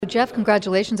Geoff,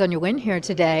 congratulations on your win here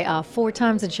today. 4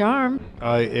 times a charm.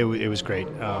 It was great.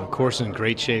 Course in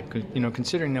great shape.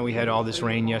 Considering that we had all this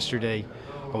rain yesterday,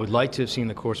 I would like to have seen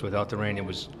the course without the rain. It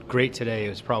was great today. It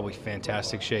was probably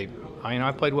fantastic shape.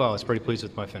 I played well. I was pretty pleased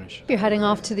with my finish. You're heading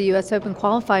off to the U.S. Open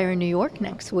qualifier in New York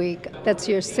next week. That's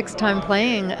your 6th time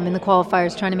playing in the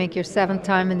qualifiers, trying to make your 7th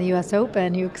time in the U.S.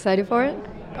 Open. You excited for it?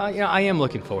 I am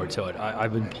looking forward to it.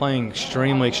 I've been playing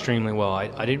extremely well.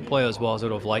 I didn't play as well as I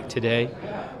would have liked today,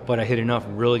 but I hit enough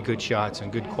really good shots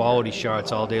and good quality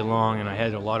shots all day long, and I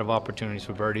had a lot of opportunities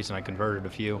for birdies, and I converted a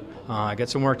few. I got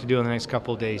some work to do in the next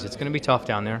couple of days. It's going to be tough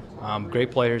down there.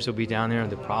 Great players will be down there.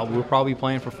 We'll probably be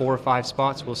playing for 4 or 5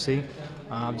 spots. We'll see.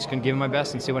 I'm just going to give it my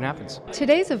best and see what happens.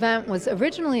 Today's event was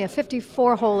originally a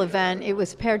 54-hole event. It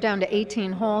was pared down to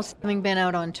 18 holes, having been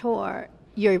out on tour.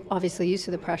 You're obviously used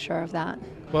to the pressure of that.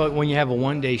 Well, when you have a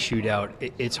one-day shootout,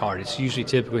 it's hard. It's usually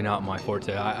typically not my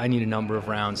forte. I need a number of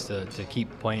rounds to keep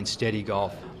playing steady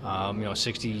golf.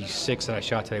 66 that I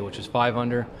shot today, which was 5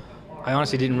 under. I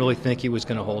honestly didn't really think he was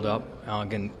going to hold up.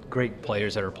 Again, great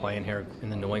players that are playing here in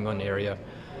the New England area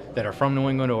that are from New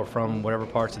England or from whatever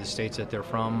parts of the states that they're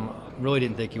from. Really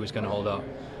didn't think he was going to hold up.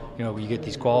 You get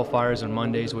these qualifiers on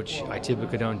Mondays, which I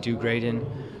typically don't do great in.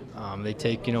 They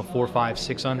take 4, 5,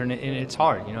 6 under, and it's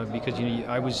hard, because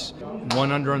I was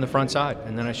 1 under on the front side,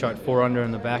 and then I shot 4 under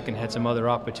in the back and had some other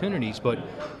opportunities. But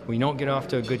when you don't get off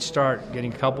to a good start,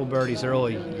 getting a couple birdies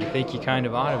early, you think you're kind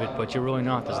of out of it, but you're really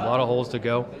not. There's a lot of holes to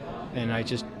go, and I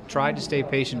just tried to stay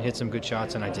patient, hit some good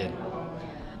shots, and I did.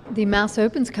 The Mass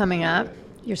Open's coming up.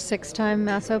 Your 6-time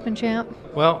Mass Open champ?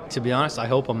 Well, to be honest, I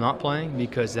hope I'm not playing,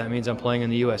 because that means I'm playing in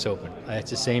the U.S. Open. At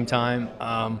the same time,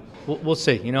 we'll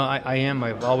see.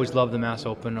 I've always loved the Mass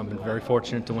Open. I've been very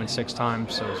fortunate to win 6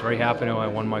 times, so I was very happy when I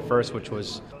won my first, which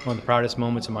was one of the proudest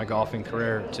moments of my golfing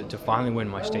career, to finally win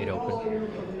my state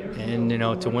Open. And,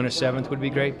 to win a 7th would be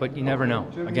great, but you never know.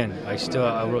 Again,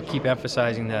 I will keep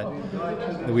emphasizing that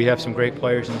we have some great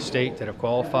players in the state that have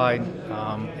qualified,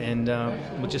 and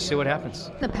we'll just see what happens.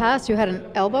 In the past, you had an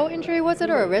elbow injury, was it,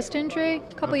 or a wrist injury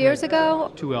a couple years ago?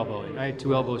 I had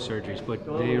 2 elbow surgeries, but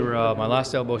they were my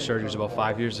last elbow surgery was about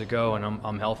 5 years ago, and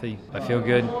I'm healthy. I feel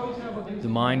good. The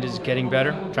mind is getting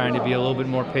better, trying to be a little bit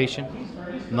more patient.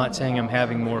 I'm not saying I'm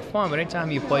having more fun, but anytime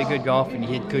you play good golf and you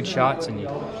hit good shots and you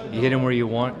hit them where you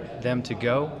want them to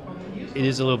go, it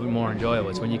is a little bit more enjoyable.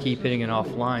 It's when you keep hitting it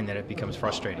offline that it becomes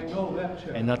frustrating.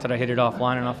 And not that I hit it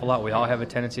offline an awful lot. We all have a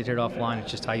tendency to hit it offline. It's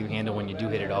just how you handle when you do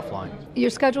hit it offline. Your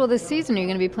schedule this season, are you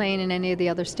going to be playing in any of the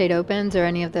other state opens or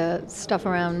any of the stuff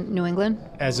around New England?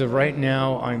 As of right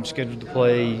now, I'm scheduled to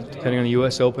play, depending on the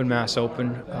U.S. Open, Mass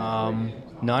Open,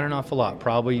 not an awful lot.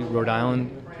 Probably Rhode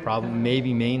Island,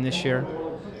 maybe Maine this year.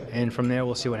 And from there,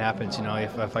 we'll see what happens.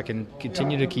 If I can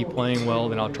continue to keep playing well,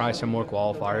 then I'll try some more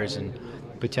qualifiers and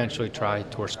potentially try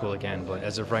tour school again. But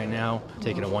as of right now,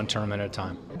 taking it 1 tournament at a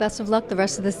time. Best of luck the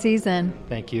rest of the season.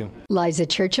 Thank you. Liza,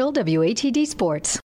 Churchill, WATD Sports.